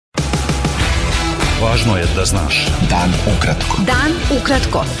Važno je da znaš. Dan ukratko. Dan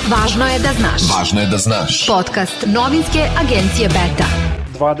ukratko. Važno je da znaš. Važno je da znaš. Podcast novinske agencije Beta.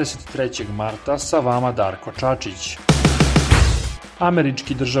 23. marta sa vama Darko Čačić.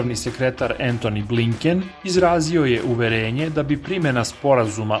 Američki državni sekretar Antony Blinken izrazio je uverenje da bi primjena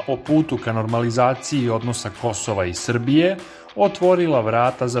sporazuma o putu ka normalizaciji odnosa Kosova i Srbije otvorila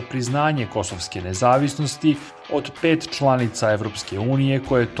vrata za priznanje kosovske nezavisnosti od 5 članica Evropske unije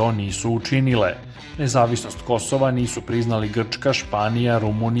koje to nisu učinile. Nezavisnost Kosova nisu priznali Grčka, Španija,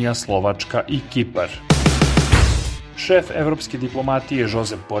 Rumunija, Slovačka i Kipar. Šef evropske diplomatije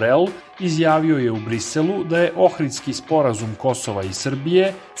Josep Borrell izjavio je u Briselu da je Ohridski sporazum Kosova i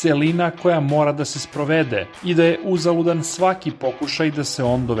Srbije celina koja mora da se sprovede i da je uzaludan svaki pokušaj da se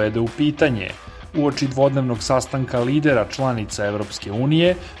on dovede u pitanje. Uoči dvodnevnog sastanka lidera članica Evropske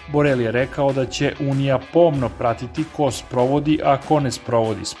unije, Borrell je rekao da će Unija pomno pratiti ko sprovodi, a ko ne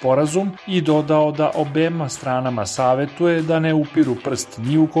sprovodi sporazum i dodao da obema stranama savetuje da ne upiru prst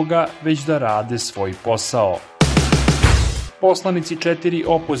ni u koga, već da rade svoj posao. Poslanici 4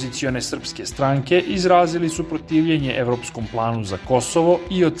 opozicione srpske stranke izrazili su protivljenje Evropskom planu za Kosovo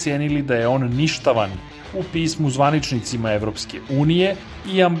i ocenili da je on ništavan. U pismu zvaničnicima Evropske unije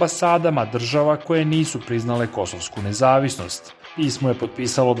i ambasadama država koje nisu priznale kosovsku nezavisnost. Pismo je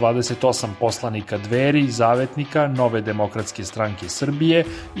potpisalo 28 poslanika Dveri, Zavetnika, Nove demokratske stranke Srbije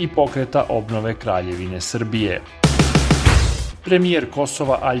i Pokreta obnove Kraljevine Srbije. Premijer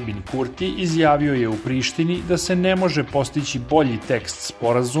Kosova Aljbin Kurti izjavio je u Prištini da se ne može postići bolji tekst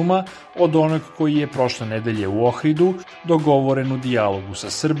sporazuma od onog koji je prošle nedelje u Ohridu dogovoren u dijalogu sa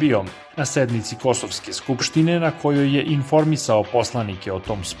Srbijom. Na sednici Kosovske skupštine na kojoj je informisao poslanike o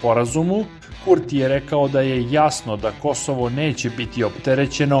tom sporazumu, Kurti je rekao da je jasno da Kosovo neće biti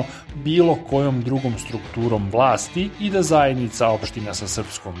opterećeno bilo kojom drugom strukturom vlasti i da zajednica opština sa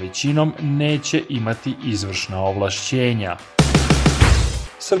srpskom većinom neće imati izvršna ovlašćenja.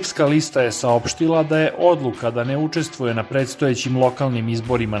 Srpska lista je saopštila da je odluka da ne učestvuje na predstojećim lokalnim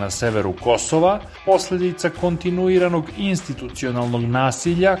izborima na severu Kosova posledica kontinuiranog institucionalnog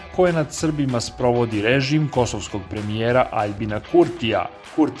nasilja koje nad Srbima sprovodi režim kosovskog premijera Aljbina Kurtija.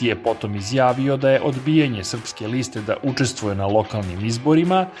 Kurti je potom izjavio da je odbijanje Srpske liste da učestvuje na lokalnim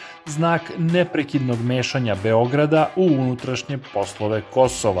izborima znak neprekidnog mešanja Beograda u unutrašnje poslove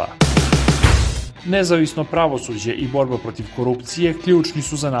Kosova. Nezavisno pravosuđe i borba protiv korupcije ključni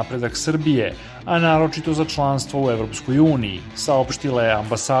su za napredak Srbije, a naročito za članstvo u Evropskoj uniji, saopštila je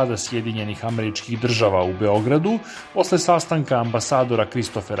ambasada Sjedinjenih Američkih Država u Beogradu posle sastanka ambasadora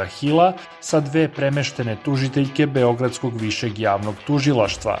Kristofera Hilla sa 2 premeštene tužiteljke Beogradskog višeg javnog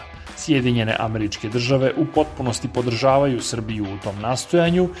tužilaštva. Sjedinjene Američke Države u potpunosti podržavaju Srbiju u tom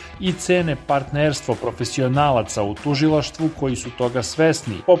nastojanju i cene partnerstvo profesionalaca u tužilaštvu koji su toga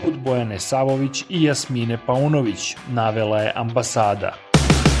svesni, poput Bojane Savović i Jasmine Paunović, navela je ambasada.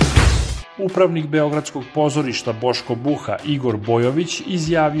 Upravnik Beogradskog pozorišta Boško Buha Igor Bojović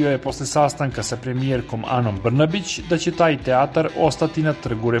izjavio je posle sastanka sa premijerkom Anom Brnabić da će taj teatar ostati na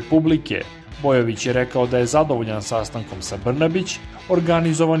Trgu Republike. Bojović je rekao da je zadovoljan sastankom sa Brnabić,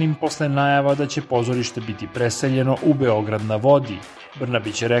 organizovanim posle najava da će pozorište biti preseljeno u Beograd na vodi.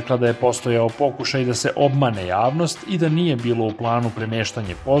 Brnabić je rekla da je postojao pokušaj da se obmane javnost i da nije bilo u planu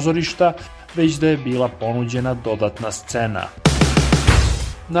premeštanje pozorišta, već da je bila ponuđena dodatna scena.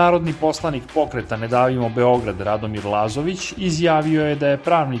 Narodni poslanik Pokreta Ne davimo Beograd Radomir Lazović izjavio je da je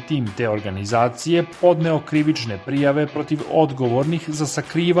pravni tim te organizacije podneo krivične prijave protiv odgovornih za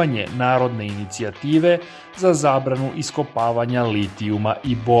sakrivanje narodne inicijative za zabranu iskopavanja litijuma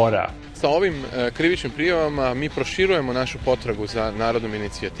i bora. Sa ovim krivičnim prijavama mi proširujemo našu potragu za narodnom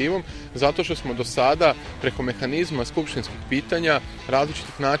inicijativom zato što smo do sada preko mehanizma skupštinskih pitanja,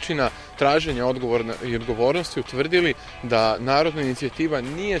 različitih načina traženja i odgovornosti utvrdili da narodna inicijativa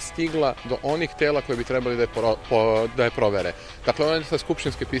nije stigla do onih tela koje bi trebali da je provere. Dakle, ona sa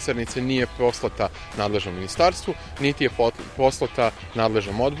skupštinske pisarnice nije poslata nadležnom ministarstvu, niti je poslata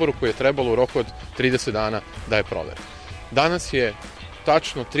nadležnom odboru koji je trebalo u roku od 30 dana da je provere. Danas je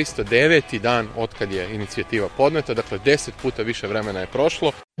tačno 309. dan od kad je inicijativa podneta, dakle 10 puta više vremena je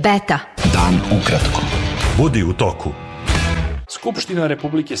prošlo. Beta. Dan ukratko. Budi u toku. Skupština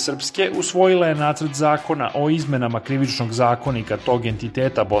Republike Srpske usvojila je nacrt zakona o izmenama krivičnog zakonika tog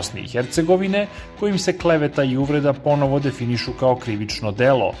entiteta Bosne i Hercegovine, kojim se kleveta i uvreda ponovo definišu kao krivično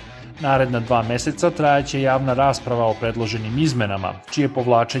delo. Naredna 2 meseca trajaće javna rasprava o predloženim izmenama, čije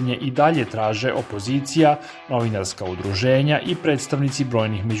povlačenje i dalje traže opozicija, novinarska udruženja i predstavnici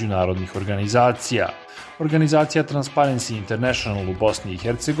brojnih međunarodnih organizacija. Organizacija Transparency International u Bosni i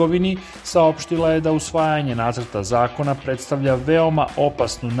Hercegovini saopštila je da usvajanje nacrta zakona predstavlja veoma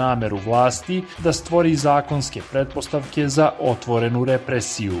opasnu nameru vlasti da stvori zakonske pretpostavke za otvorenu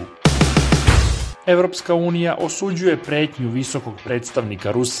represiju. Evropska unija osuđuje pretnju visokog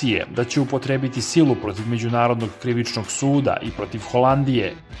predstavnika Rusije da će upotrebiti silu protiv Međunarodnog krivičnog suda i protiv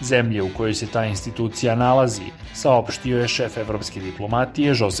Holandije, zemlje u kojoj se ta institucija nalazi, saopštio je šef evropske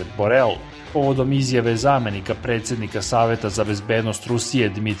diplomatije Josep Borrell. Povodom izjave zamenika predsjednika Saveta za bezbednost Rusije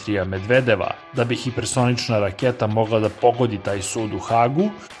Dmitrija Medvedeva da bi hipersonična raketa mogla da pogodi taj sud u Hagu,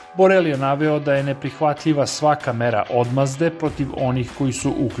 Borrell je naveo da je neprihvatljiva svaka mera odmazde protiv onih koji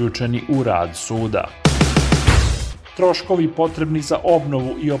su uključeni u rad suda. Troškovi potrebni za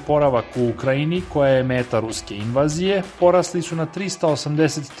obnovu i oporavak u Ukrajini, koja je meta ruske invazije, porasli su na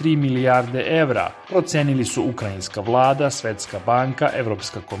 383 milijarde evra, procenili su ukrajinska vlada, Svetska banka,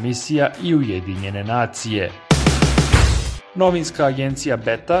 Evropska komisija i Ujedinjene nacije. Novinska agencija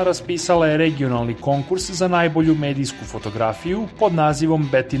Beta raspisala je regionalni konkurs za najbolju medijsku fotografiju pod nazivom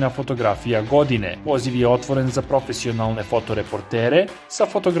Betina fotografija godine. Poziv je otvoren za profesionalne fotoreportere sa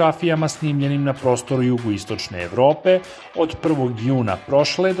fotografijama snimljenim na prostoru jugoistočne Evrope od 1. juna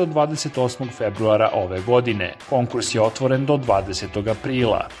prošle do 28. februara ove godine. Konkurs je otvoren do 20.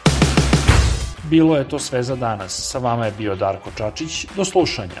 aprila. Bilo je to sve za danas. Sa vama je bio Darko Čačić. Do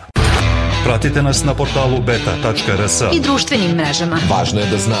slušanja. Pratite nas na portalu beta.rs I društvenim mrežama. Važno je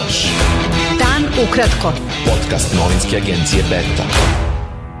da znaš. Dan ukratko. Podcast novinske agencije Beta.